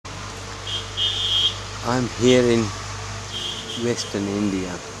I'm here in Western India,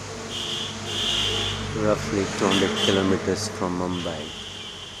 roughly 200 kilometers from Mumbai.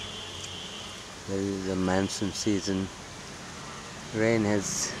 There is a monsoon season. Rain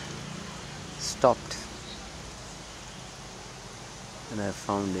has stopped, and I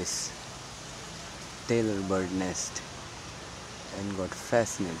found this Tailorbird nest and got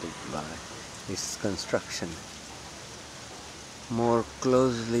fascinated by its construction. More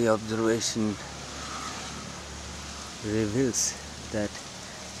closely observation reveals that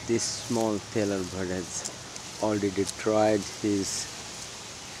this small Tailorbird has already tried his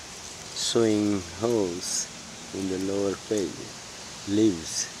sewing holes in the lower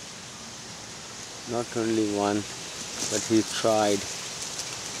leaves. Not only one, but he tried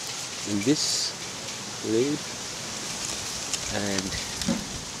in this leaf and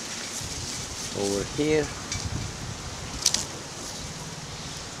over here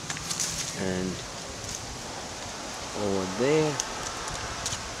and over there,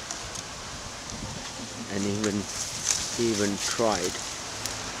 and even tried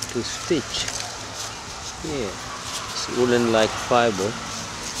to stitch here. It's woolen like fiber.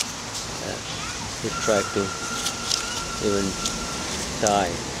 He tried to even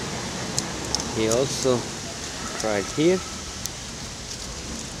tie. He also tried here,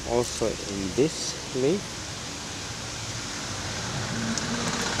 also in this leaf,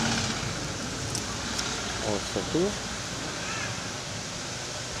 also here,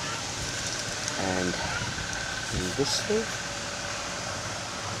 and in this leaf.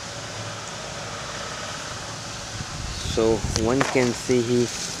 So one can see he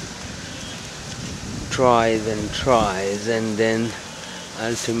tries and then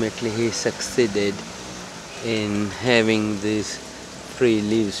ultimately he succeeded in having these three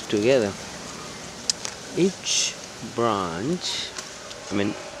leaves together. Each branch,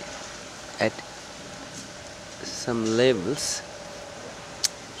 at some levels,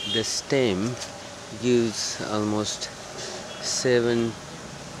 the stem gives almost 7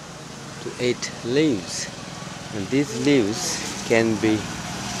 to 8 leaves, and these leaves can be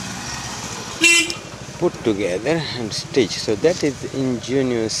put together and stitched. So that is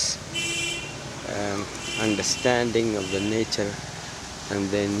ingenious understanding of the nature, and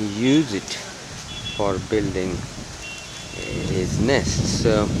then use it for building his nest.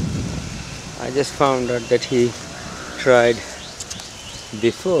 So I just found out that he tried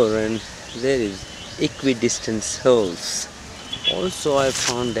before, and there is equidistant holes. Also I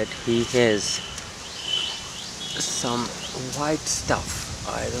found that he has some white stuff.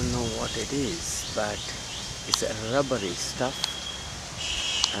 I don't know what it is, but it's a rubbery stuff,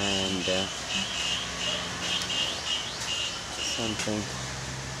 and something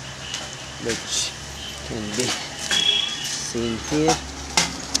which can be seen here.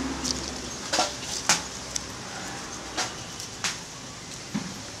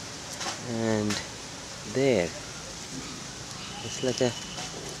 And there, it's like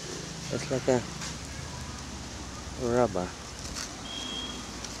a rubber.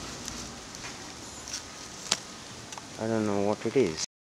 I don't know what it is.